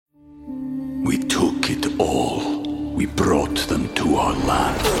We took it all. We brought them to our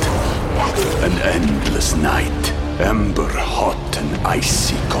land. An endless night, ember hot and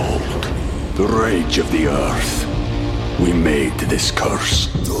icy cold. The rage of the earth. We made this curse.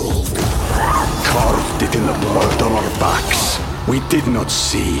 Carved it in the blood on our backs. We did not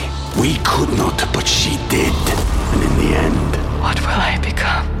see. We could not, but she did. And in the end... What will I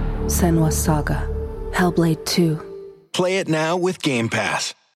become? Senua's Saga. Hellblade 2. Play it now with Game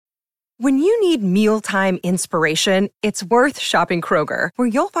Pass. When you need mealtime inspiration, it's worth shopping Kroger, where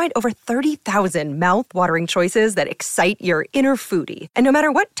you'll find over 30,000 mouth-watering choices that excite your inner foodie. And no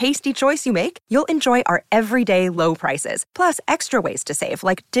matter what tasty choice you make, you'll enjoy our everyday low prices, plus extra ways to save,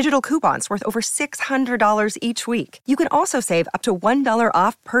 like digital coupons worth over $600 each week. You can also save up to $1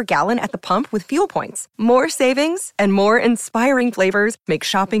 off per gallon at the pump with fuel points. More savings and more inspiring flavors make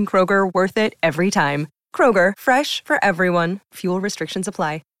shopping Kroger worth it every time. Kroger, fresh for everyone. Fuel restrictions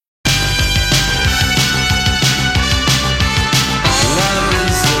apply.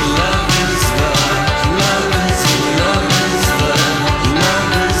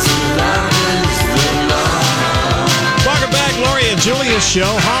 Julia's show.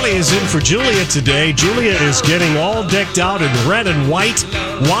 Holly is in for Julia today. Julia is getting all decked out in red and white.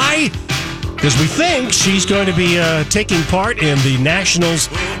 Why? Because we think she's going to be taking part in the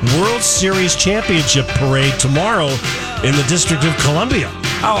Nationals World Series Championship Parade tomorrow in the District of Columbia.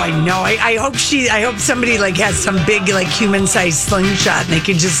 Oh, I know. I hope somebody like has some big like human sized slingshot and they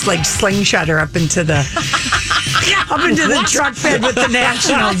can just like slingshot her up into the the truck bed with the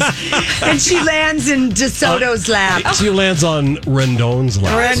Nationals, and she lands in DeSoto's lap. She lands on Rendon's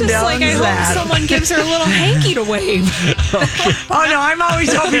lap. I hope someone gives her a little hanky to wave. Okay. Oh no, I'm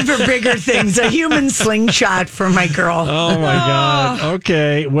always hoping for bigger things. A human slingshot for my girl. Oh my God.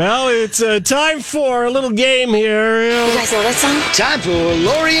 Okay. Well, it's time for a little game here. You guys know that song? Time for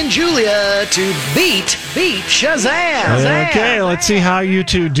Lori and Julia to beat Shazam. Okay, let's see how you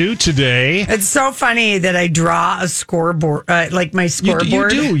two do today. It's so funny that I draw a scoreboard, like my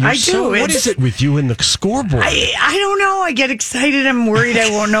scoreboard. You do. I do. What is it with you and the scoreboard? I don't know. I get excited. I'm worried I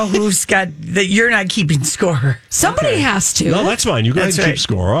won't know who's got that. You're not keeping score. Somebody has to. No, that's fine. You go ahead and keep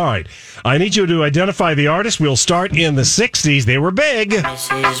score. All right. I need you to identify the artist. We'll start in the 60s. They were big.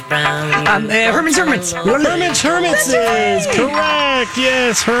 Herman's Hermits. Herman's Hermits is correct.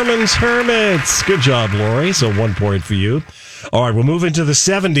 Yes, Herman's Hermits. Good job, Lori. So 1 point for you. All right, we'll move into the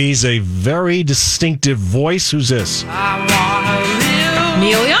 70s. A very distinctive voice. Who's this? Neil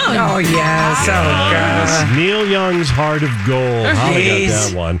Young. Oh, yes. Yes. Neil Young's Heart of Gold. Holly got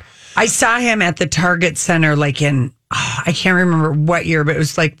that one. I saw him at the Target Center like in, I can't remember what year, but it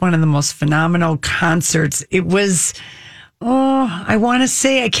was like one of the most phenomenal concerts. It was, I want to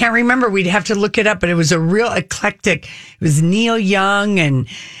say, I can't remember. We'd have to look it up, but it was a real eclectic. It was Neil Young and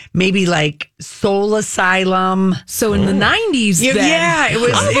maybe like Soul Asylum. So in the 90s, then. Yeah,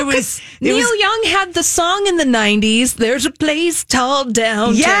 it was. Neil Young had the song in the 90s, There's a Place Called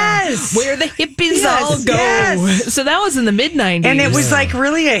Downtown. Yes. Where the hippies all go. Yes. So that was in the mid-90s. And it was like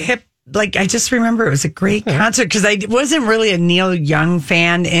really a hip, like I just remember it was a great concert because I wasn't really a Neil Young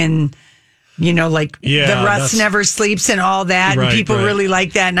fan in, you know, like The Rust Never Sleeps and all that. Right, and people really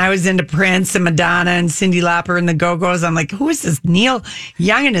like that. And I was into Prince and Madonna and Cyndi Lauper and the Go-Go's. I'm like, who is this Neil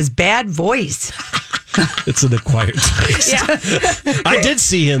Young and his bad voice? It's an acquired taste. Yeah. I did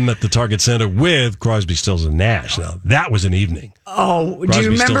see him at the Target Center with Crosby, Stills, and Nash. Now, that was an evening. Oh, Crosby, do you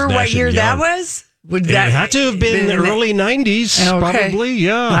remember Stills, what Nash, year and that Young. was? Would It had to have been the early 90s, probably.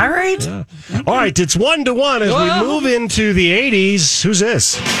 Yeah. All right. Yeah. All right, it's 1-1 as we move into the 80s. Who's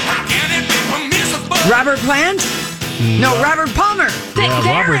this? Robert Plant? No, Robert Palmer.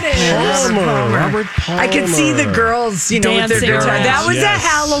 There it is. Robert Palmer. I could see the girls, with their Dancing guitar. around. That was Yes. a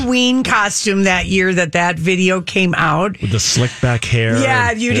Halloween costume that year that video came out. With the slick back hair.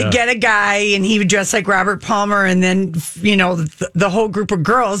 Yeah, you'd get a guy and he would dress like Robert Palmer, and then the whole group of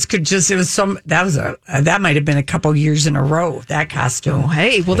girls could just. It was that might have been a couple years in a row, that costume. Oh,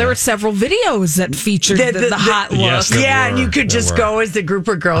 hey, well, there were several videos that featured the hot look. Yes, there Yeah, and were. you could There just were. go as the group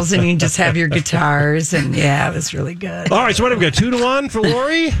of girls, and you just have your guitars, and it was really good. All right, so what have we got? 2-1 for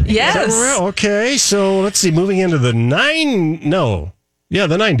Lori? Yes. Is that where we're at? Okay, so let's see. Moving into the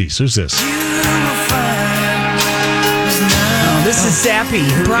 90s. Who's this? Oh, this is Sappy.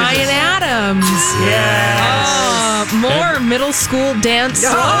 Bryan Adams. anthems. More middle school dance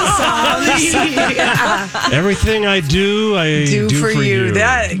songs. Everything I do, I do for you.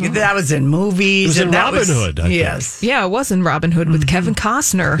 That was in movies. It was in and that Robin Hood, I think. Yes. Yeah, it was in Robin Hood with Kevin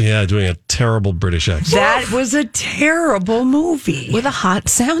Costner. Yeah, doing a terrible British accent. That was a terrible movie. With a hot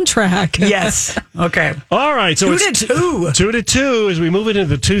soundtrack. Yes. Okay. All right, so 2-2. 2-2 as we move into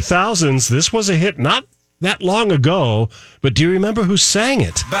the 2000s. This was a hit not that long ago, but do you remember who sang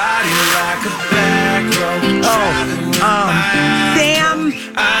it?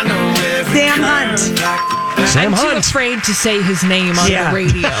 Sam Hunt. Sam I'm too Hunt. afraid to say his name on the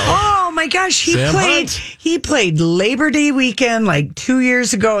radio. Oh my gosh, Sam Hunt. he played Labor Day weekend like 2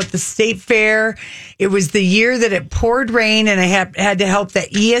 years ago at the State Fair. It was the year that it poured rain and I had to help the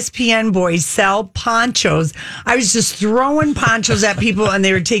ESPN boys sell ponchos. I was just throwing ponchos at people and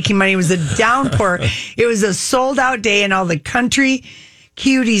they were taking money. It was a downpour. It was a sold out day and all the country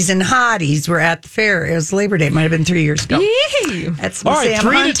cuties and hotties were at the fair. It was Labor Day. It might have been 3 years ago. Yay. That's All my right,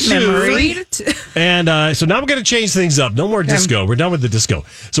 Sam Hunt 3-2. memory. 3-2. And so now we're going to change things up. No more disco. We're done with the disco.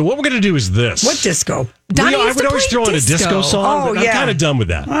 So what we're going to do is this. What disco? Donnie I used would to always play throw in a disco song. Oh, but yeah. I'm kind of done with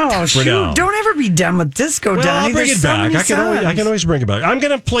that. Oh, for shoot. now. Don't ever be done with disco, Well, Donnie. I'll bring There's it so back. many I can always bring it back. I'm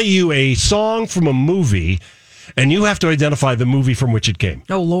going to play you a song from a movie, and you have to identify the movie from which it came.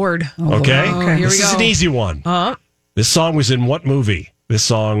 Oh, Lord. Okay? Okay. Here This we is go. an easy one. This song was in what movie?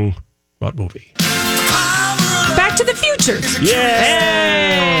 What movie? Back to the Future.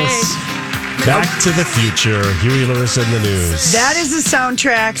 Yes! Back to the Future. Huey Lewis and the News. That is a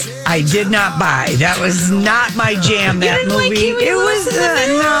soundtrack I did not buy. That was not my jam. That You didn't movie. like Huey it Lewis was and the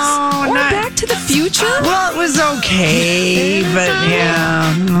News? no, Or not. Back to the Future? Well, it was okay, but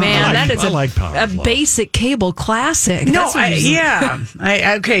yeah. Man, that is I like Power a Flow. basic cable classic. No, That's what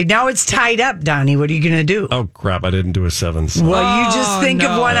you- okay, now it's tied up, Donnie. What are you going to do? Oh, crap. I didn't do a 7 song. Well, you just think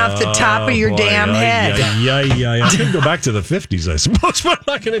of one off the top of your boy, damn head. Yeah. I could go back to the 50s, I suppose, but I'm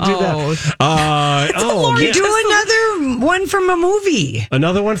not going to do that. You do another one from a movie.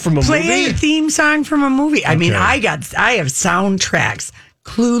 Another one from a Play movie? a theme song from a movie. I mean, Okay. I have soundtracks.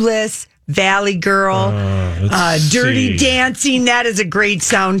 Clueless, Valley Girl, Dirty see. Dancing. That is a great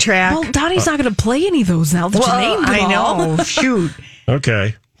soundtrack. Well, Donnie's not going to play any of those now that you named them I all. know. Shoot.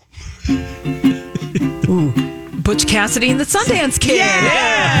 Okay. Butch Cassidy and the Sundance Kid.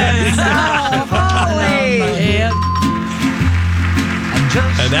 Yes!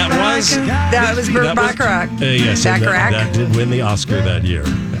 And that was Burt Bacharach. Yes, and Bacharach. that did win the Oscar that year.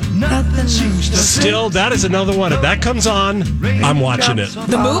 Still, that is another one. If that comes on, I'm watching it.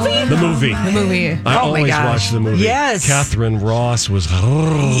 The movie? The movie. The movie. I Oh, my always gosh. watch the movie. Yes. Catherine Ross was.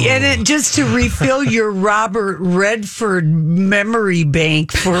 And it, just to refill your Robert Redford memory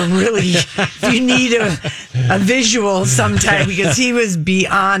bank for really, if you need a visual sometime, because he was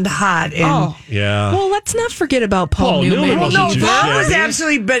beyond hot. And, Oh. Yeah. Well, let's not forget about Paul Paul Newman. Newman well, wasn't no, too that was shabby.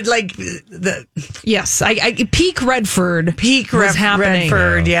 absolutely, but like the Yes, I peak Redford. peak was happening.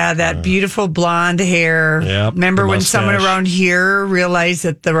 Redford, yeah, that beautiful blonde hair. Yep, Remember the when someone mustache. around here realized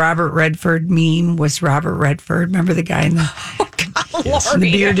that the Robert Redford meme was Robert Redford? Remember the guy in the, Lord, the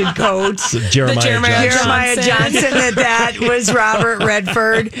bearded coat? Jeremiah Jeremiah Johnson. Jeremiah Johnson, that was Robert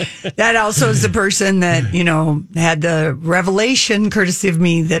Redford. That also is the person that, had the revelation, courtesy of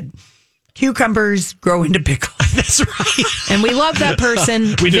me, that cucumbers grow into pickles. That's right. And we love that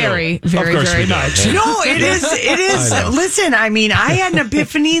person We do. very, Of very, course very we do. much. No, it is. I know. Listen, I mean, I had an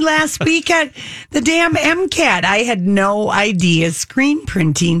epiphany last week at the damn MCAT. I had no idea screen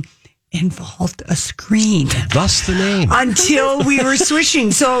printing involved a screen Thus the name. until we were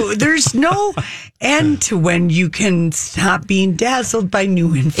swishing. So there's no end to when you can stop being dazzled by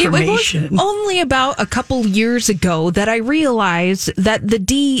new It was information. only about a couple years ago that I realized that the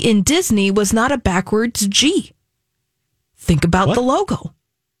D in Disney was not a backwards G. Think about What? the logo.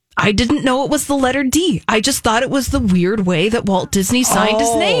 I didn't know it was the letter D. I just thought it was the weird way that Walt Disney signed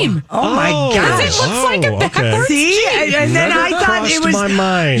his name. Oh my God. It looks like a backwards See, and then Never I thought it crossed was my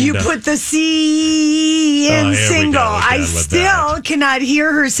mind. you put the C in here we single. go again I with still that. cannot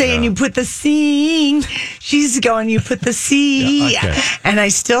hear her saying you put the sing. She's going, you put the C. Yeah, okay. And I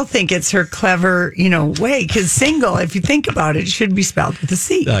still think it's her clever, way, because single, if you think about it, should be spelled with a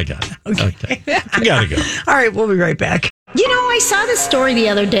C. I got it. Okay. We got to go. All right, we'll be right back. I saw this story the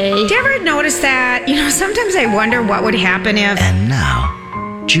other day. Do you ever notice that? Sometimes I wonder what would happen if And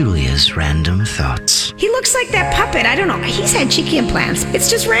now, Julia's random thoughts. he looks like that puppet. I don't know. He's had cheeky implants. It's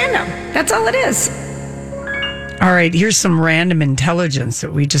just random. That's all it is. All right, here's some random intelligence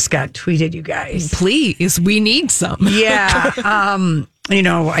that we just got tweeted, you guys. Please, we need some. Yeah.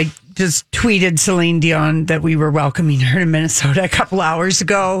 I just tweeted Celine Dion that we were welcoming her to Minnesota a couple hours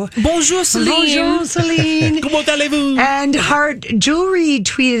ago. Bonjour, Celine. Bonjour, Celine. Comment allez-vous? And Heart Jewelry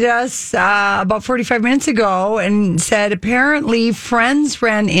tweeted us about 45 minutes ago and said apparently friends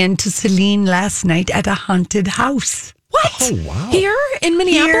ran into Celine last night at a haunted house. What? Oh, wow. Here in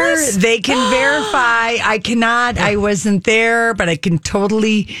Minneapolis? Here, they can verify. I cannot. I wasn't there, but I can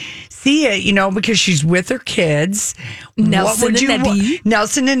totally see it, because she's with her kids. Nelson and Eddie.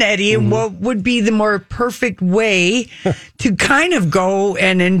 Nelson and Eddie. Mm-hmm. What would be the more perfect way to kind of go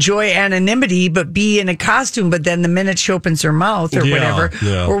and enjoy anonymity, but be in a costume, but then the minute she opens her mouth or whatever,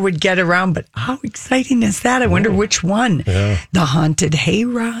 or would get around. But how exciting is that? I wonder which one. Yeah. The haunted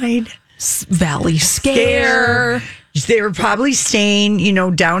hayride. Valley Scare. They were probably staying,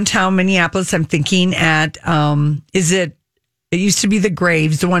 downtown Minneapolis. I'm thinking at, it used to be the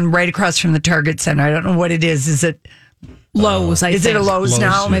Graves, the one right across from the Target Center. I don't know what it is. Is it Lowe's? Is it a Lowe's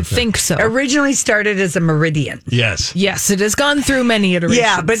now? I think so. Originally started as a Meridian. Yes. Yes, it has gone through many iterations.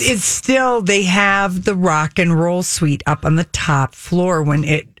 Yeah, but it's still, they have the rock and roll suite up on the top floor. When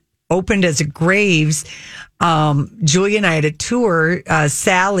it opened as a Graves, Julia and I had a tour.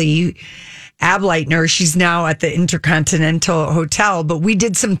 Sally Ableitner, she's now at the Intercontinental Hotel, but we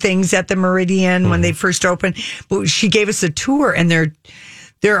did some things at the Meridian when they first opened. But she gave us a tour, and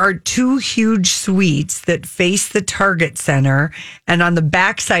there are two huge suites that face the Target Center, and on the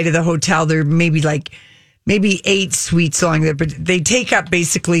back side of the hotel, there may be maybe 8 suites along there, but they take up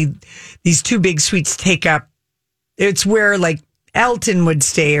basically these two big suites take up. It's where like Elton would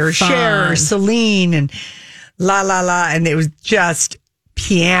stay, or Cher, or Celine, and and it was just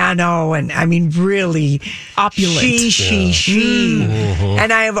piano, and I mean really opulent. She.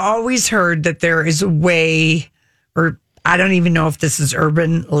 And I have always heard that there is a way, or I don't even know if this is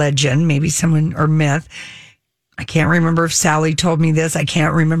urban legend, maybe someone, or myth. I can't remember if Sally told me this. I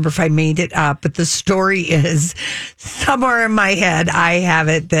can't remember if I made it up, but the story is somewhere in my head. I have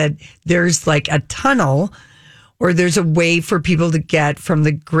it that there's like a tunnel, or there's a way for people to get from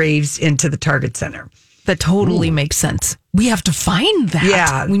the Graves into the Target Center. That totally makes sense. We have to find that.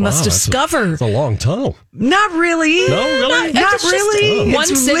 Yeah. We must discover. It's a long tunnel. Not really. No, really? Not really. One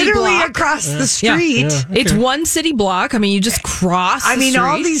it's city literally block. across the street. Yeah. It's one city block. I mean, you just cross the street.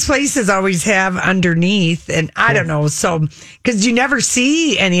 All these places always have underneath, and I don't know. So, because you never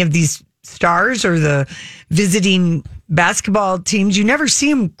see any of these stars or the visiting basketball teams, you never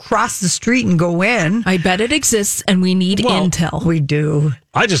see them cross the street and go in. I bet it exists, and we need intel. We do.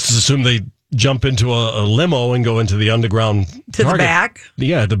 I just assume they jump into a limo and go into the underground to Target. The back.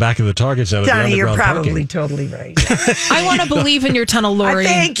 Yeah, the back of the Target Center. Donnie, you're probably totally right. I want to believe in your tunnel, Lori.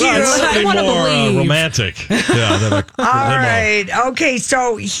 Thank you. I want to believe. Romantic. Yeah. All right. Okay.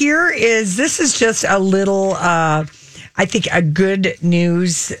 So this is just a little, I think, a good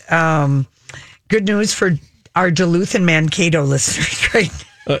news for our Duluth and Mankato listeners, right?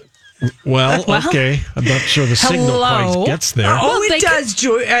 Well, okay. I'm not sure the signal quite gets there. It does,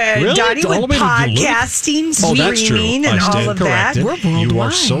 really? Donnie, with podcasting, streaming, and all of that. We're worldwide. You are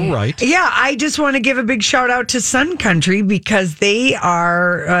so right. Yeah, I just want to give a big shout out to Sun Country, because they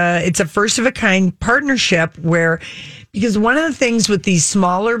are, it's a first of a kind partnership because one of the things with these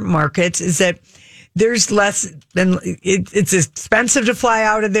smaller markets is that there's less than it's expensive to fly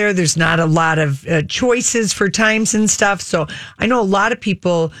out of there. There's not a lot of choices for times and stuff. So I know a lot of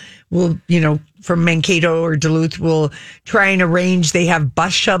people will, from Mankato or Duluth will try and arrange. They have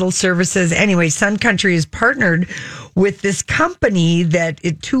bus shuttle services. Anyway, Sun Country is partnered with this company that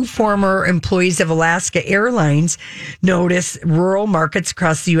two former employees of Alaska Airlines noticed rural markets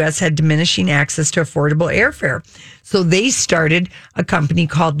across the U.S. had diminishing access to affordable airfare. So they started a company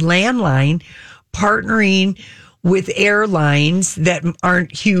called Landline, partnering with airlines that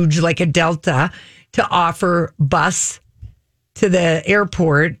aren't huge like a Delta to offer bus to the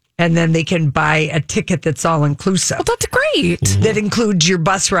airport, and then they can buy a ticket that's all inclusive. Well, that's great. That includes your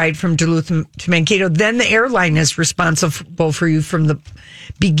bus ride from Duluth to Mankato. Then the airline is responsible for you from the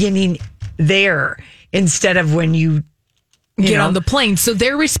beginning there, instead of when you get on the plane. So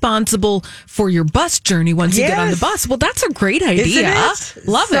they're responsible for your bus journey once you get on the bus. Well, that's a great idea.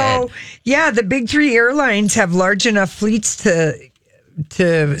 Love it. Yeah, the big 3 airlines have large enough fleets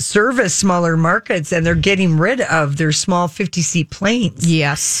to service smaller markets, and they're getting rid of their small 50-seat planes.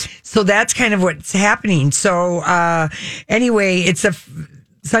 Yes. So that's kind of what's happening. So anyway,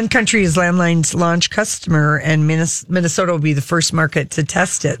 Sun Country is Landline's launch customer, and Minnesota will be the first market to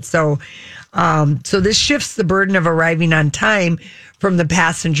test it. So this shifts the burden of arriving on time from the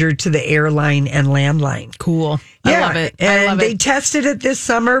passenger to the airline and landline. Cool. Yeah, I love it. And they tested it this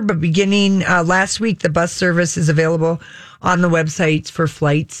summer, but beginning last week, the bus service is available on the websites for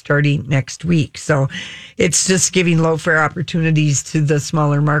flights starting next week. So it's just giving low fare opportunities to the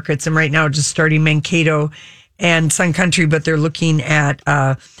smaller markets. And right now, just starting Mankato and Sun Country, but they're looking at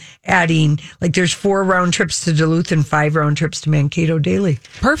adding, like, there's 4 round trips to Duluth and 5 round trips to Mankato daily.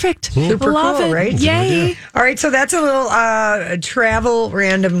 Perfect. Super Love cool, it. right? Yay. All right, so that's a little travel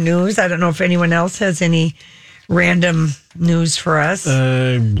random news. I don't know if anyone else has any random news for us.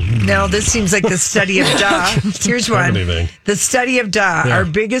 No, this seems like the study of Da. Here's one. The study of Da, our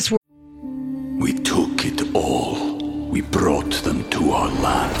biggest... We took it all. We brought them to our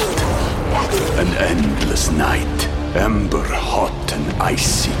land. An endless night, ember hot and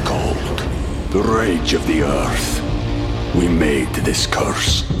icy cold. The rage of the earth. We made this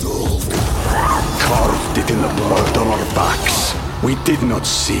curse. Carved it in the blood on our backs. We did not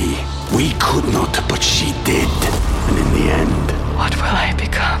see. We could not, but she did. And in the end... What will I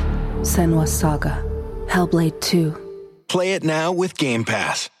become? Senua's Saga. Hellblade 2. Play it now with Game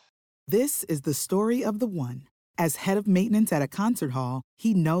Pass. This is the story of the one. As head of maintenance at a concert hall,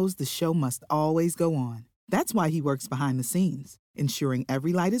 he knows the show must always go on. That's why he works behind the scenes, ensuring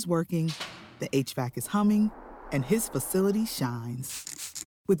every light is working, the HVAC is humming, and his facility shines.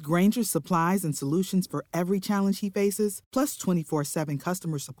 With Grainger's supplies and solutions for every challenge he faces, plus 24/7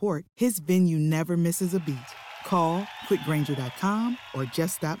 customer support, his venue never misses a beat. Call quickgrainger.com or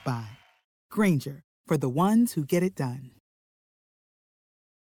just stop by. Grainger, for the ones who get it done.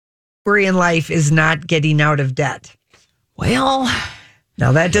 Worry in life is not getting out of debt. Well,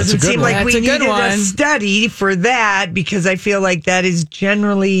 now that doesn't seem like we needed a study for that, because I feel like that is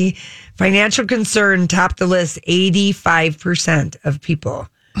generally financial concern top the list. 85% of people.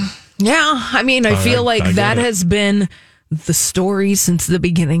 Yeah, I mean, I feel like that has been the story since the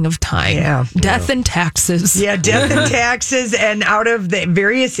beginning of time. Yeah. Death and taxes. Yeah, death and taxes. And out of the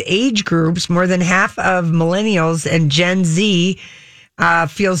various age groups, more than half of millennials and Gen Z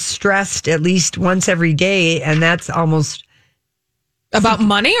feels stressed at least once every day, and that's almost about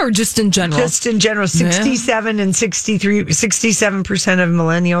money or just in general. Just in general. 67 and 67% of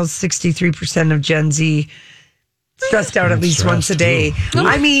millennials, 63% of Gen Z stressed out at least once a day.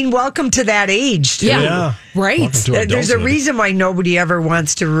 I mean, welcome to that age too. Yeah. Right. There's a reason why nobody ever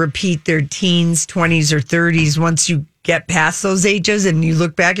wants to repeat their teens, 20s, or 30s. Once you get past those ages and you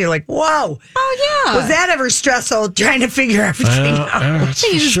look back, you're like, whoa. Oh, yeah. Was that ever stressful trying to figure everything out?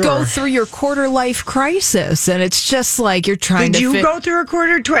 You just go through your quarter life crisis, and it's just like you're trying Did to you go through a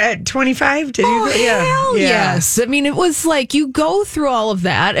quarter at 25? Did oh, you? Hell yes. I mean, it was like you go through all of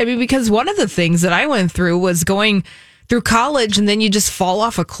that. I mean, because one of the things that I went through was going through college, and then you just fall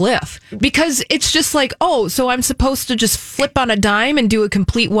off a cliff because it's just like, oh, so I'm supposed to just flip on a dime and do a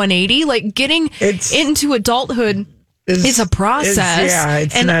complete 180? Like getting into adulthood is a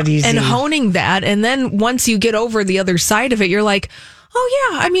process. It's not easy. And honing that. And then once you get over the other side of it, you're like,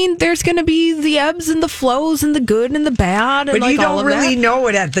 oh, yeah, I mean, there's going to be the ebbs and the flows and the good and the bad. And but like you all don't of really that. know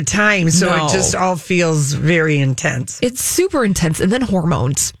it at the time. So No. it just all feels very intense. It's super intense. And then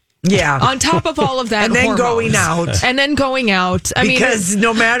hormones. Yeah. On top of all of that, and then hormones. going out. And then going out. I because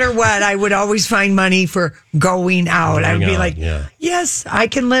no matter what, I would always find money for going out. I would be like, yes, I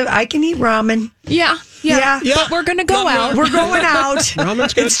can live. I can eat ramen. Yeah. But we're going to go out. We're going out.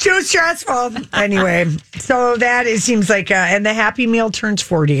 It's too stressful. Anyway, so that seems like, and the Happy Meal turns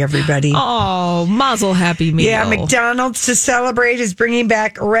 40, everybody. Oh, Mazel Happy Meal. Yeah, McDonald's to celebrate is bringing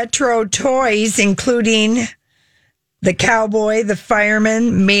back retro toys, including the cowboy, the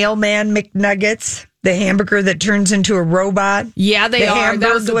fireman, mailman McNuggets, the hamburger that turns into a robot. Yeah, they are.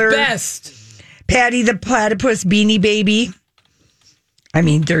 That was the best. Patty the platypus beanie baby. I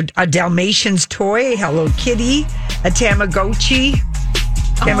mean, they're a Dalmatians toy, Hello Kitty, a Tamagotchi.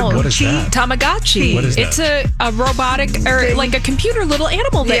 Tamagotchi. What is that? It's a robotic or like a computer little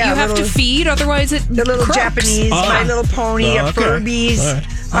animal that you have to feed, otherwise it the little crooks. Japanese My Little Pony, a Furbies. Right.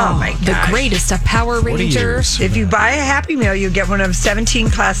 Oh my gosh. The greatest, a Power Ranger. If you buy a Happy Meal, you get one of 17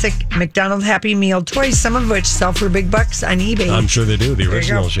 classic McDonald's Happy Meal toys, some of which sell for big bucks on eBay. I'm sure they do. The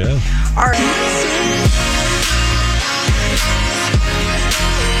originals, yeah. All right.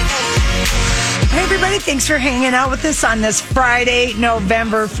 Hey, everybody. Thanks for hanging out with us on this Friday,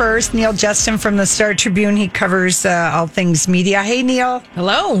 November 1st. Neil Justin from the Star Tribune. He covers all things media. Hey, Neil.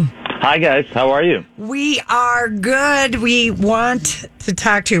 Hello. Hi, guys. How are you? We are good. We want to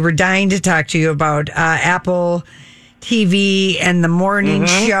talk to you. We're dying to talk to you about Apple TV and the morning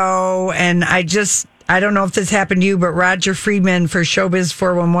show. And I don't know if this happened to you, but Roger Friedman for Showbiz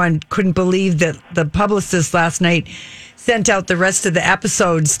 411 couldn't believe that the publicist last night sent out the rest of the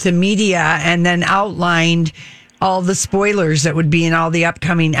episodes to media and then outlined all the spoilers that would be in all the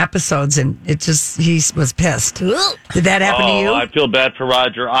upcoming episodes, and he was pissed. Did that happen to you? I feel bad for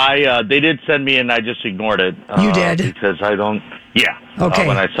Roger. They did send me, and I just ignored it. You did? Because I don't. Yeah. Okay.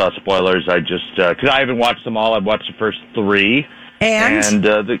 When I saw spoilers, I just because I haven't watched them all. I've watched the first 3, and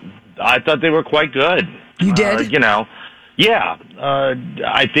I thought they were quite good. You did? Yeah.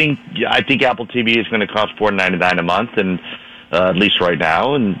 I think Apple TV is going to cost $4.99 a month, and at least right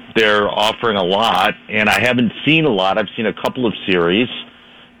now, and they're offering a lot. And I haven't seen a lot. I've seen a couple of series,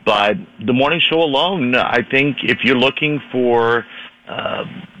 but the morning show alone, I think if you're looking for,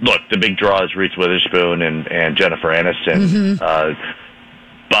 the big draw is Reese Witherspoon and Jennifer Aniston,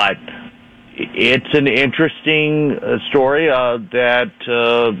 but it's an interesting story that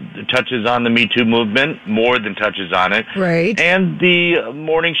touches on the Me Too movement more than touches on it. Right. And the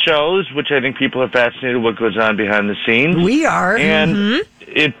morning shows, which I think people are fascinated with what goes on behind the scenes. We are. And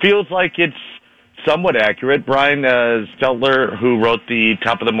it feels like it's somewhat accurate. Brian Stelter, who wrote the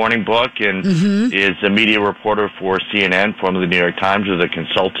Top of the Morning book and is a media reporter for CNN, formerly the New York Times, was a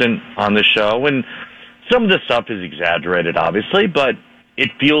consultant on the show. And some of the stuff is exaggerated, obviously, but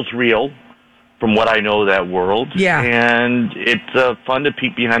it feels real from what I know of that world. Yeah. And it's fun to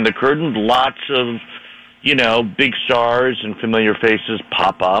peek behind the curtain. Lots of, big stars and familiar faces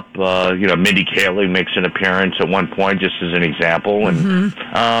pop up. Mindy Kaling makes an appearance at one point, just as an example.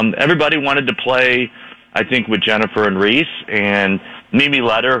 And everybody wanted to play, I think, with Jennifer and Reese. And Mimi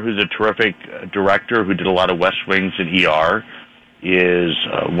Letter, who's a terrific director who did a lot of West Wings and ER, is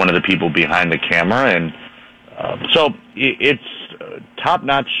one of the people behind the camera. And so it's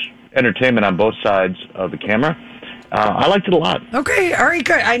top-notch entertainment on both sides of the camera. I liked it a lot. Okay, all right,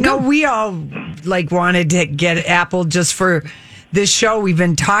 good. I know we all wanted to get Apple just for this show. We've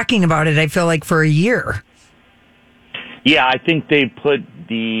been talking about it, I feel like, for a year. Yeah, I think they put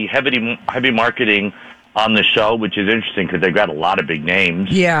the heavy marketing on the show, which is interesting because they've got a lot of big names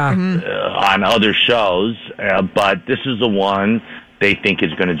on other shows, but this is the one they think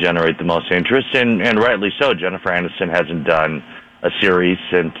is going to generate the most interest, and rightly so. Jennifer Aniston hasn't done a series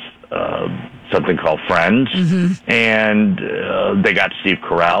since something called Friends, and they got Steve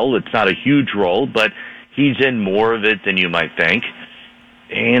Carell. It's not a huge role, but he's in more of it than you might think.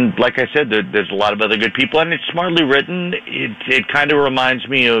 And like I said, there's a lot of other good people, and it's smartly written. It kind of reminds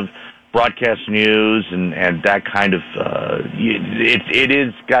me of broadcast news and that kind of. It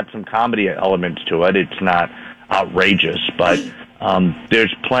is got some comedy elements to it. It's not outrageous, but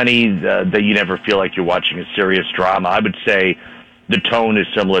there's plenty that you never feel like you're watching a serious drama. I would say the tone is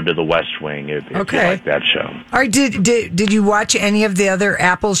similar to The West Wing, if you like that show. All right, did you watch any of the other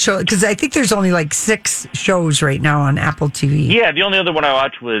Apple shows? Because I think there's only 6 shows right now on Apple TV. Yeah, the only other one I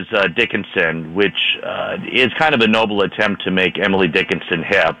watched was Dickinson, which is kind of a noble attempt to make Emily Dickinson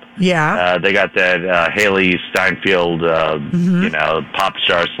hip. Yeah. They got that Haley Steinfeld, pop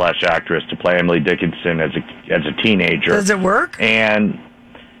star / actress to play Emily Dickinson as a teenager. Does it work? And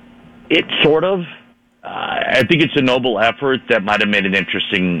it sort of. I think it's a noble effort that might have made an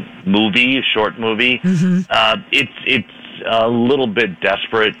interesting movie, a short movie. It's a little bit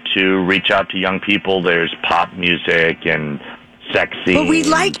desperate to reach out to young people. There's pop music and sexy. But we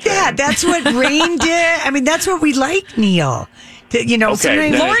like that. That's what Rain did. I mean, that's what we like, Neil. Lori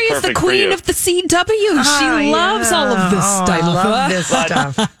is the queen of the CW. She loves all of this stuff. I love this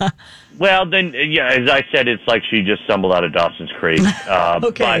stuff. Well, then, as I said, it's like she just stumbled out of Dawson's Creek.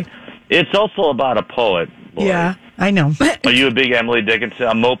 Okay. But it's also about a poet, Lori. Yeah, I know. Are you a big Emily Dickinson,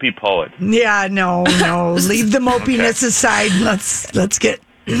 a mopey poet? Yeah, no. Leave the mopiness aside. Let's get.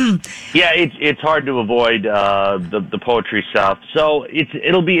 Yeah, it's hard to avoid the poetry stuff. So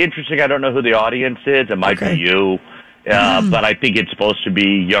it'll be interesting. I don't know who the audience is. It might be you. But I think it's supposed to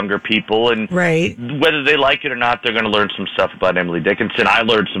be younger people, and whether they like it or not, they're going to learn some stuff about Emily Dickinson. I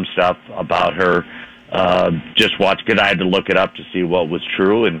learned some stuff about her. Just watch, because I had to look it up to see what was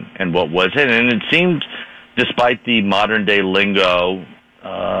true and what wasn't. And it seemed, despite the modern day lingo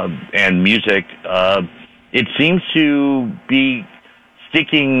and music, it seems to be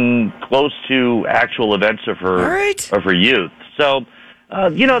sticking close to actual events of her youth. So,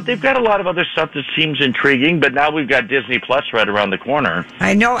 they've got a lot of other stuff that seems intriguing, but now we've got Disney Plus right around the corner.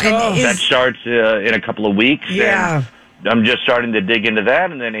 I know. And that starts in a couple of weeks. Yeah. And I'm just starting to dig into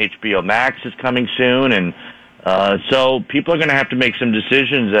that, and then HBO Max is coming soon, and so people are going to have to make some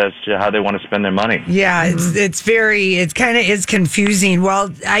decisions as to how they want to spend their money. Yeah, it's kind of is confusing.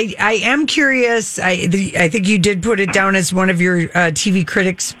 Well, I am curious. I think you did put it down as one of your TV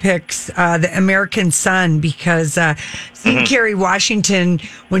critics picks, The American Son, because seeing Kerry Washington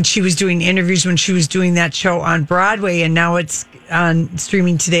when she was doing interviews, when she was doing that show on Broadway, and now it's on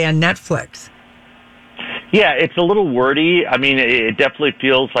streaming today on Netflix. Yeah, it's a little wordy. I mean, it definitely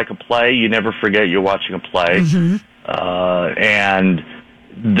feels like a play. You never forget you're watching a play. And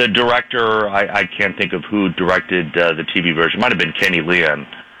the director, I can't think of who directed the TV version. It might have been Kenny Leon.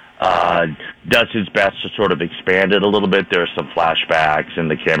 Does his best to sort of expand it a little bit. There are some flashbacks and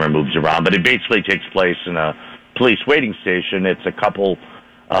the camera moves around, but it basically takes place in a police waiting station. It's a couple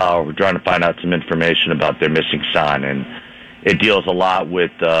trying to find out some information about their missing son, and it deals a lot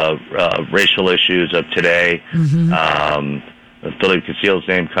with racial issues of today. Philippe Castile's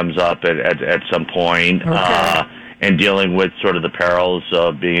name comes up at some point, and dealing with sort of the perils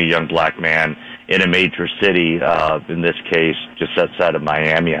of being a young black man in a major city, in this case, just outside of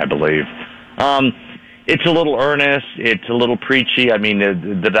Miami, I believe. It's a little earnest. It's a little preachy. I mean,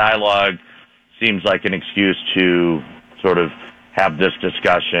 the dialogue seems like an excuse to sort of have this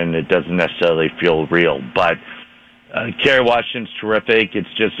discussion. It doesn't necessarily feel real. But Kerry Washington's terrific.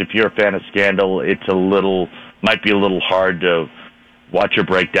 It's just, if you're a fan of Scandal, might be a little hard to watch her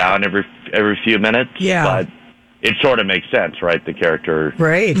break down every few minutes. Yeah. But it sort of makes sense, right? The character is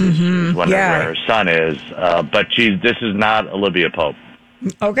where her son is. But this is not Olivia Pope.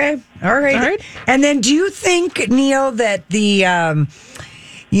 Okay. All right. And then do you think, Neil, that the, I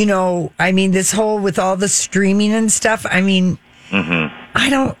mean, this whole with all the streaming and stuff, I mean, I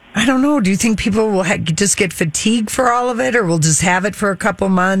don't know. Do you think people will just get fatigued for all of it, or we'll just have it for a couple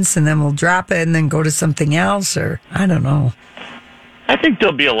months and then we'll drop it and then go to something else, or I don't know. I think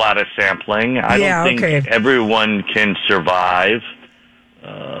there'll be a lot of sampling. I don't think everyone can survive,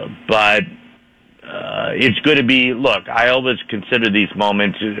 but it's going to be, look, I always consider these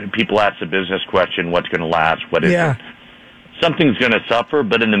moments, people ask the business question, what's going to last, what isn't. Something's going to suffer,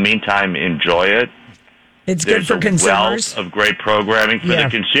 but in the meantime, enjoy it. It's good for consumers. There's a wealth of great programming. For the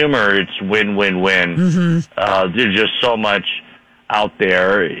consumer, it's win-win-win. There's just so much out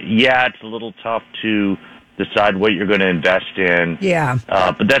there. Yeah, it's a little tough to decide what you're going to invest in. Yeah.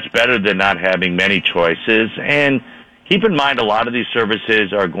 But that's better than not having many choices. And keep in mind, a lot of these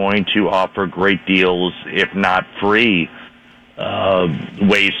services are going to offer great deals, if not free,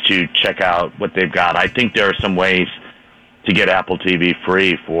 ways to check out what they've got. I think there are some ways to get Apple TV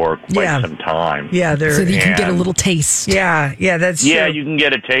free for quite some time. Yeah, so that you can get a little taste. Yeah, that's true. Yeah, you can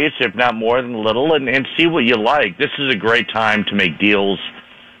get a taste, if not more than a little, and see what you like. This is a great time to make deals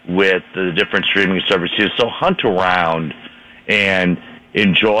with the different streaming services. So hunt around and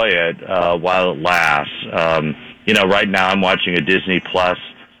enjoy it while it lasts. Right now I'm watching a Disney Plus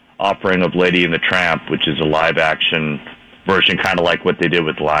offering of Lady and the Tramp, which is a live-action version, kind of like what they did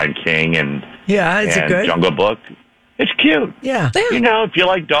with Lion King and Jungle Book. It's cute. Yeah. If you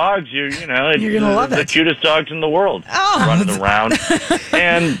like dogs, you're going to love it. The cutest dogs in the world running around.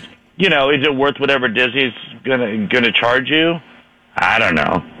 And, is it worth whatever Disney's going to charge you? I don't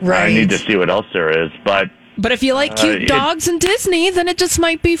know. Right. I need to see what else there is. But if you like cute dogs and Disney, then it just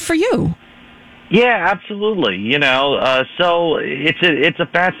might be for you. Yeah, absolutely. So it's a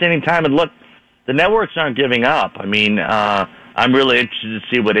fascinating time. And look, the networks aren't giving up. I mean, I'm really interested to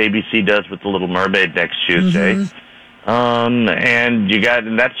see what ABC does with The Little Mermaid next Tuesday. And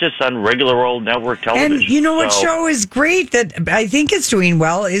that's just on regular old network television. And you know what show is great that I think is doing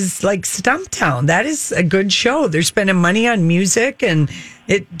well is like Stumptown. That is a good show. They're spending money on music, and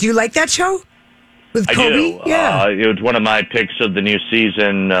do you like that show with Kobe? I do. Yeah, it was one of my picks of the new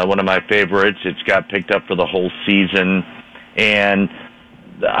season. One of my favorites. It's got picked up for the whole season, and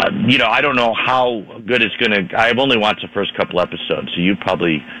I don't know how good it's going to. I've only watched the first couple episodes, so you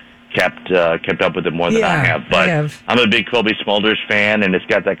probably kept up with it more than I have. But I'm a big Kobe Smulders fan, and it's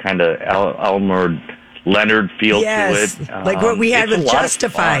got that kind of Elmer Leonard feel to it. Like what we had with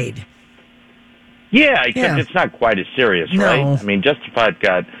Justified. Yeah, except it's not quite as serious, right? I mean, Justified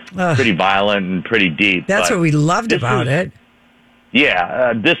got pretty violent and pretty deep. That's what we loved about it.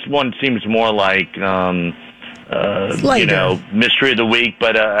 Yeah, this one seems more like mystery of the week,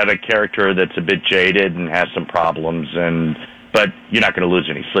 but a character that's a bit jaded and has some problems, but you're not going to lose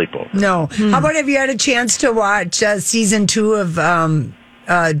any sleep over it. No. How about, have you had a chance to watch season 2 of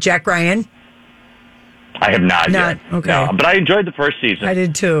Jack Ryan? I have not yet. Okay. No, but I enjoyed the first season. I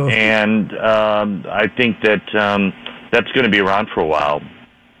did too. And I think that that's going to be around for a while.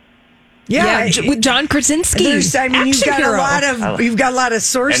 Yeah, with John Krasinski. You've got a lot of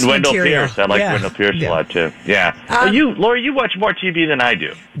source and Wendell material. Pierce. I like Wendell Pierce a lot too. Yeah. Laura, you watch more TV than I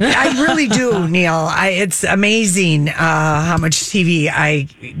do. I really do, Neil. It's amazing how much TV I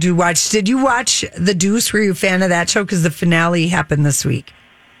do watch. Did you watch The Deuce? Were you a fan of that show? Because the finale happened this week.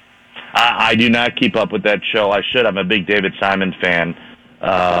 I do not keep up with that show. I should. I'm a big David Simon fan.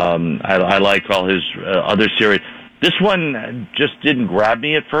 I like all his other series. This one just didn't grab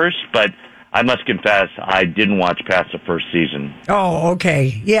me at first, but I must confess, I didn't watch past the first season. Oh,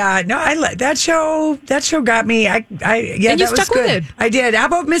 okay. Yeah, no, that show got me. And that you was stuck good. with it. I did. How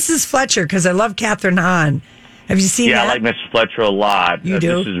about Mrs. Fletcher? Because I love Catherine Hahn. Have you seen that? Yeah, I like Mrs. Fletcher a lot. You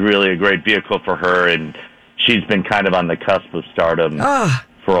do? This is really a great vehicle for her, and she's been kind of on the cusp of stardom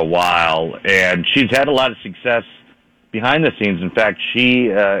for a while, and she's had a lot of success behind the scenes. In fact, she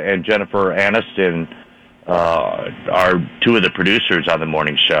and Jennifer Aniston are two of the producers on the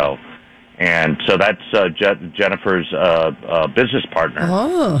morning show. And so that's Jennifer's business partner.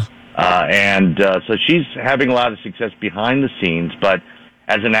 Oh. So she's having a lot of success behind the scenes, but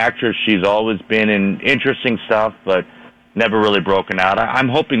as an actress, she's always been in interesting stuff, but never really broken out. I'm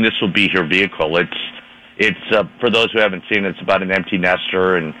hoping this will be her vehicle. It's for those who haven't seen it, it's about an empty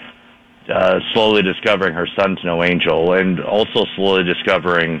nester and slowly discovering her son's no angel, and also slowly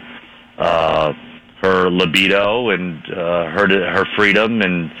discovering her libido and her freedom,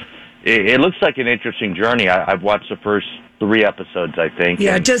 and it looks like an interesting journey. I've watched the first 3 episodes, I think.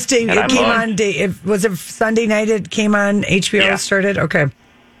 Yeah, it came on. Was it Sunday night? It came on HBO. Yeah. Started. Okay.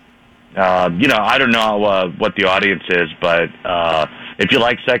 I don't know what the audience is, but if you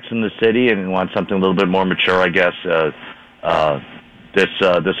like Sex in the City and want something a little bit more mature, I guess this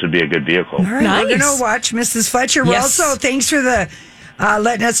would be a good vehicle. All right, Nice. we're going to watch Mrs. Fletcher. Yes. Also, thanks for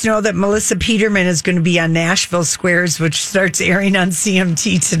letting us know that Melissa Peterman is going to be on Nashville Squares, which starts airing on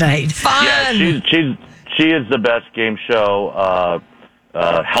CMT tonight. Fun. Yeah, she is the best game show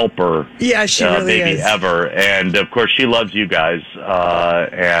helper. Yeah, she really maybe is. ever, and of course she loves you guys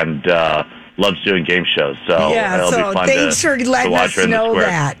and loves doing game shows. So Yeah, it'll so be fun thanks to for letting watch us her in the know square.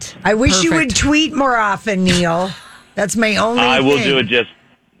 that. I wish you would Perfect. tweet more often, Neil. That's my only I will thing. do it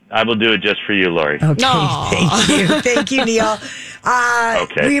just for you, Lori. Okay, Aw. thank you. Thank you, Neil.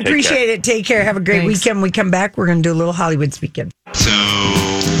 Okay, we take appreciate it. Take care. Have a great Thanks. weekend. When we come back, we're going to do a little Hollywood Weekend. So,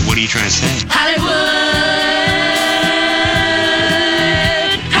 what are you trying to say?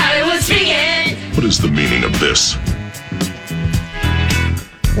 Hollywood speaking. What is the meaning of this?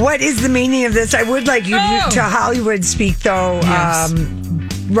 What is the meaning of this? I would like you to Hollywood speak, though. Yes.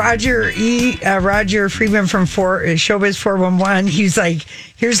 Roger Friedman from Showbiz 411. He's like,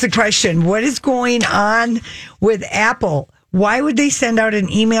 here's the question. What is going on with Apple? Why would they send out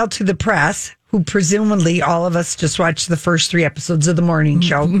an email to the press, who presumably all of us just watched the first 3 episodes of the morning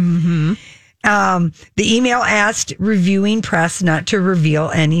show? Mm-hmm. The email asked reviewing press not to reveal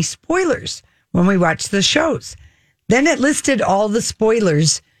any spoilers when we watch the shows. Then it listed all the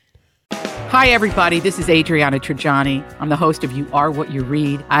spoilers. Hi, everybody. This is Adriana Trajani. I'm the host of You Are What You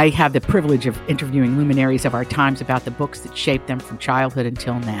Read. I have the privilege of interviewing luminaries of our times about the books that shaped them from childhood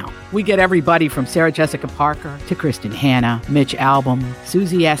until now. We get everybody from Sarah Jessica Parker to Kristen Hanna, Mitch Albom,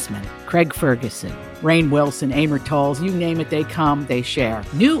 Susie Essman, Craig Ferguson, Rainn Wilson, Amor Tolls, you name it, they come, they share.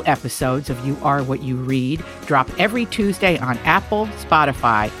 New episodes of You Are What You Read drop every Tuesday on Apple,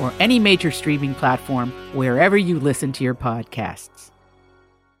 Spotify, or any major streaming platform wherever you listen to your podcasts.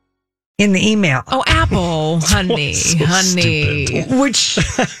 In the email. Oh, Apple, honey. Which,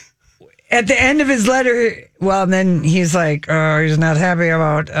 at the end of his letter, well, then he's like, he's not happy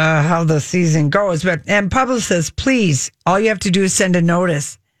about how the season goes. And Public says, please, all you have to do is send a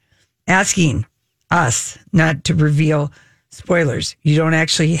notice asking us not to reveal spoilers. You don't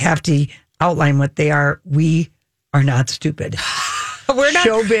actually have to outline what they are. We are not stupid. We're not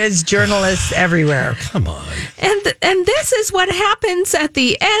showbiz journalists everywhere. Come on. And this is what happens at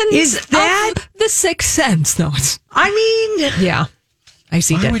the end Is that of The Sixth Sense? No, it's. I mean, yeah. I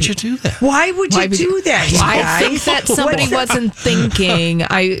see. Why dead would you people. do that? Why would you do that? you I guys? think that somebody wasn't thinking.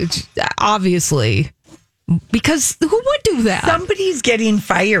 Obviously, because who would do that? Somebody's getting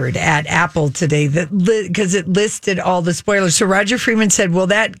fired at Apple today because it listed all the spoilers. So Roger Freeman said, "Well,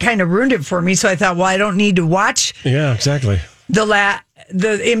 that kind of ruined it for me." So I thought, well, I don't need to watch. Yeah, exactly.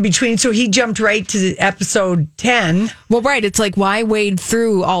 The in between, so he jumped right to episode 10. Well, right. It's like, why wade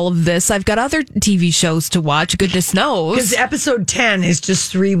through all of this? I've got other TV shows to watch. Goodness knows. Because episode 10 is just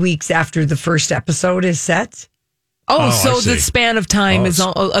 3 weeks after the first episode is set. So the span of time is a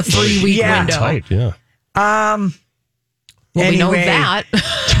 3-week window. Tight, yeah. Well, anyway, we know that.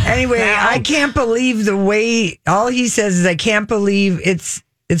 Anyway, I can't believe the way, all he says is, I can't believe it's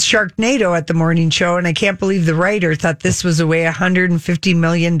Sharknado at the morning show, and I can't believe the writer thought this was the way a $150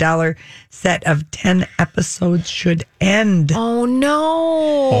 million set of 10 episodes should end. Oh,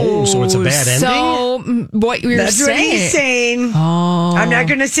 no. Oh, so it's a bad ending? So, what you're That's saying. what he's saying. Oh. I'm not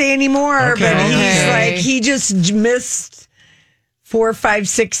going to say any more, Okay. but he's like, he just missed 4, 5,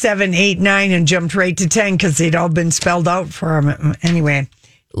 6, 7, 8, 9 and jumped right to 10 because they'd all been spelled out for him. Anyway.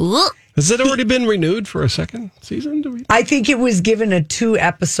 This Has it already been renewed for a second season? I think it was given a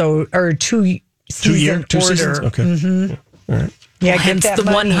 2-episode or 2-season order. Seasons? Okay. Mm-hmm. Yeah. All right. Yeah, hence the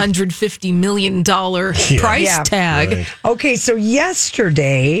 $150 million price tag. Right. Okay, so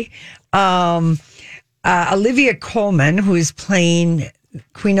yesterday, Olivia Colman, who is playing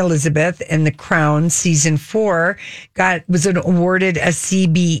Queen Elizabeth in The Crown season 4, was awarded a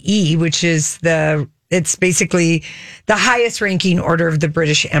CBE, which is it's basically the highest ranking Order of the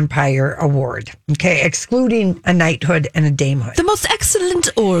British Empire award. Okay, excluding a knighthood and a damehood. The most excellent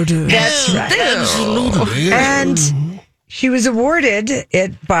order. That's right. Absolutely. And she was awarded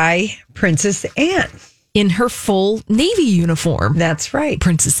it by Princess Anne. In her full Navy uniform. That's right.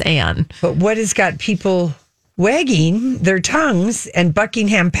 Princess Anne. But what has got people wagging their tongues and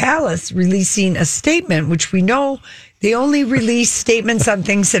Buckingham Palace releasing a statement, which we know they only release statements on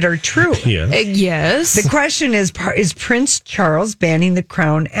things that are true. Yes. The question is Prince Charles banning the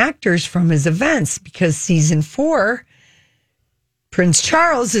Crown actors from his events? Because season 4, Prince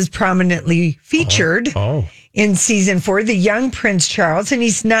Charles is prominently featured in season 4, the young Prince Charles, and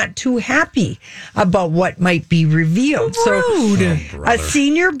he's not too happy about what might be revealed. Rude. So a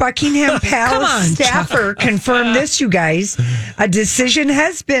senior Buckingham Palace staffer confirmed this, you guys. A decision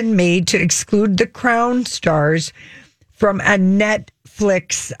has been made to exclude the Crown stars from a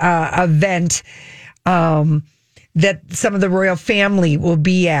Netflix event that some of the royal family will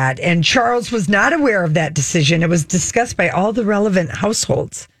be at. And Charles was not aware of that decision. It was discussed by all the relevant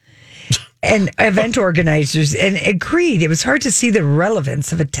households and event organizers and agreed it was hard to see the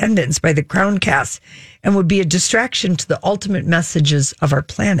relevance of attendance by the Crown cast and would be a distraction to the ultimate messages of our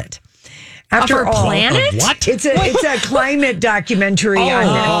planet. After all, planet? What? It's a climate documentary on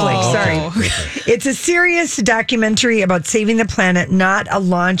Netflix. Sorry. It's a serious documentary about saving the planet, not a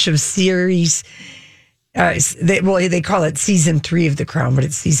launch of series. They call it season 3 of The Crown, but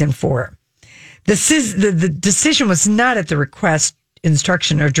it's season 4. The decision was not at the request,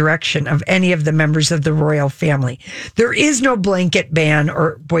 instruction, or direction of any of the members of the royal family. There is no blanket ban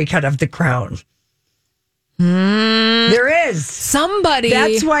or boycott of The Crown. There is. Somebody.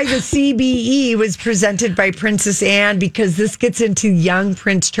 That's why the CBE was presented by Princess Anne, because this gets into young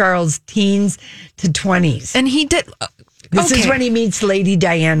Prince Charles' teens to 20s. And he did. This is when he meets Lady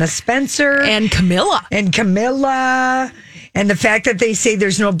Diana Spencer. And Camilla. And the fact that they say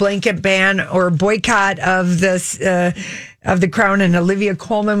there's no blanket ban or boycott of this of The Crown, and Olivia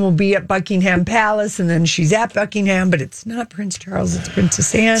Colman will be at Buckingham Palace, and then she's at Buckingham, but it's not Prince Charles, it's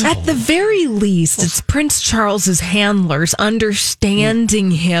Princess Anne. At the very least, it's Prince Charles's handlers understanding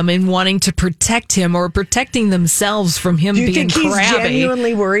him and wanting to protect him or protecting themselves from him being crabby. Do you think he's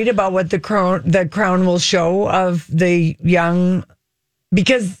genuinely worried about what the crown will show of the young?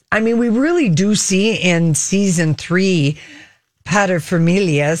 Because, I mean, we really do see in season 3,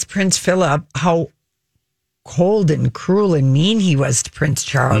 paterfamilias, Prince Philip, how cold and cruel and mean he was to Prince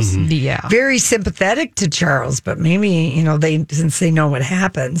Charles. Mm-hmm. Yeah. Very sympathetic to Charles, but maybe, since they know what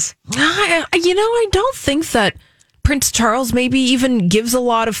happens. I don't think that Prince Charles maybe even gives a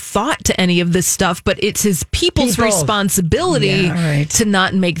lot of thought to any of this stuff, but it's his people's responsibility to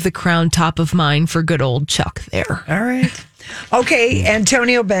not make the Crown top of mind for good old Chuck there. All right. Okay,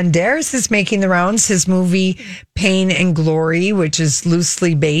 Antonio Banderas is making the rounds. His movie Pain and Glory, which is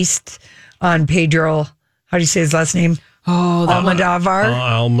loosely based on Pedro, how do you say his last name? Almodovar.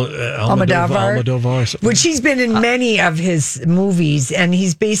 Almodovar. Which he's been in many of his movies, and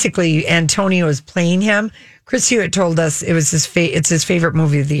he's basically, Antonio is playing him. Chris Hewitt told us it's his favorite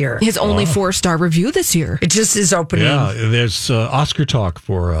movie of the year. His only 4-star review this year. It just is opening. Yeah, there's Oscar talk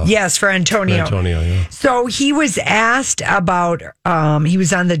for... yes, for Antonio. Yeah. So he was asked about, he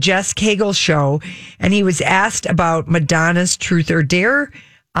was on the Jess Cagle show, and he was asked about Madonna's Truth or Dare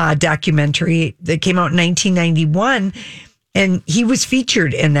documentary that came out in 1991, and he was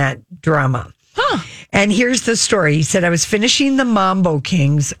featured in that drama. And here's the story. He said, I was finishing The Mambo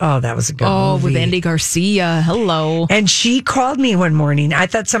Kings. Oh, that was a good movie. With Andy Garcia. Hello. And she called me one morning. I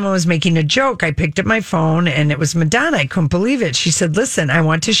thought someone was making a joke. I picked up my phone, and it was Madonna. I couldn't believe it. She said, listen, I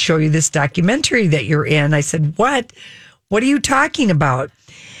want to show you this documentary that you're in. I said, what? What are you talking about?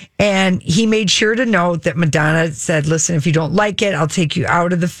 And he made sure to note that Madonna said, listen, if you don't like it, I'll take you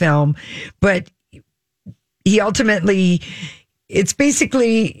out of the film. But he ultimately, it's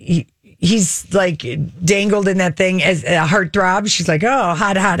basically, he's like dangled in that thing as a heartthrob. She's like, oh,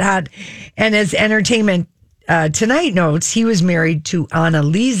 hot, hot, hot. And as Entertainment Tonight notes, he was married to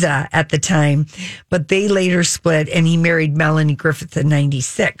Annalisa at the time, but they later split, and he married Melanie Griffith in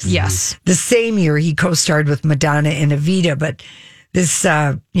 96. Yes. The same year he co-starred with Madonna in Evita, but This,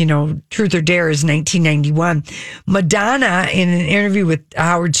 Truth or Dare is 1991. Madonna, in an interview with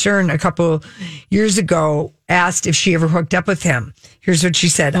Howard Stern a couple years ago, asked if she ever hooked up with him. Here's what she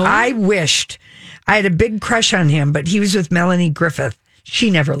said. I wished I had a big crush on him, but he was with Melanie Griffith.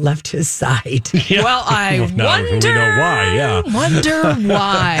 She never left his side. Yeah. Well, I wonder. We know why, yeah. Wonder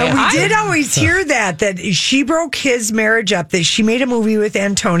why. And we did always hear that she broke his marriage up. That she made a movie with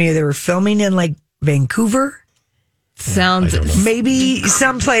Antonio. They were filming in like Vancouver. Sounds maybe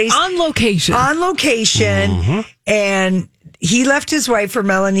someplace on location. And he left his wife for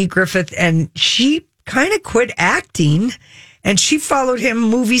Melanie Griffith, and she kind of quit acting, and she followed him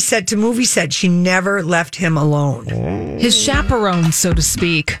movie set to movie set. She never left him alone. His chaperone, so to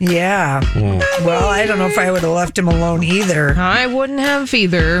speak. Yeah. Well, I don't know if I would have left him alone either. I wouldn't have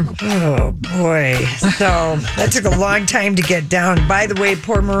either. Oh, boy. So that took a long time to get down. By the way,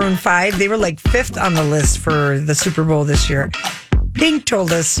 poor Maroon 5, they were like 5th on the list for the Super Bowl this year. Pink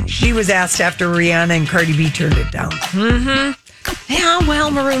told us she was asked after Rihanna and Cardi B turned it down. Mm-hmm. Yeah, well,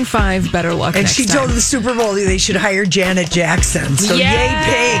 Maroon 5, better luck and next she time. told the Super Bowl they should hire Janet Jackson. So yay,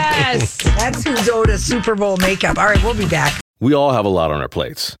 Pink. That's who's owed a Super Bowl makeup. All right, we'll be back. We all have a lot on our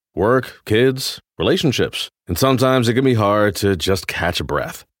plates. Work, kids, relationships. And sometimes it can be hard to just catch a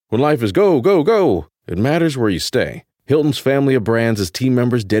breath. When life is go, go, go, it matters where you stay. Hilton's family of brands has team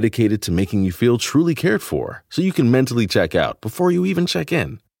members dedicated to making you feel truly cared for, so you can mentally check out before you even check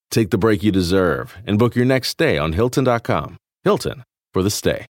in. Take the break you deserve and book your next stay on Hilton.com. Hilton, for the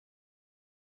stay.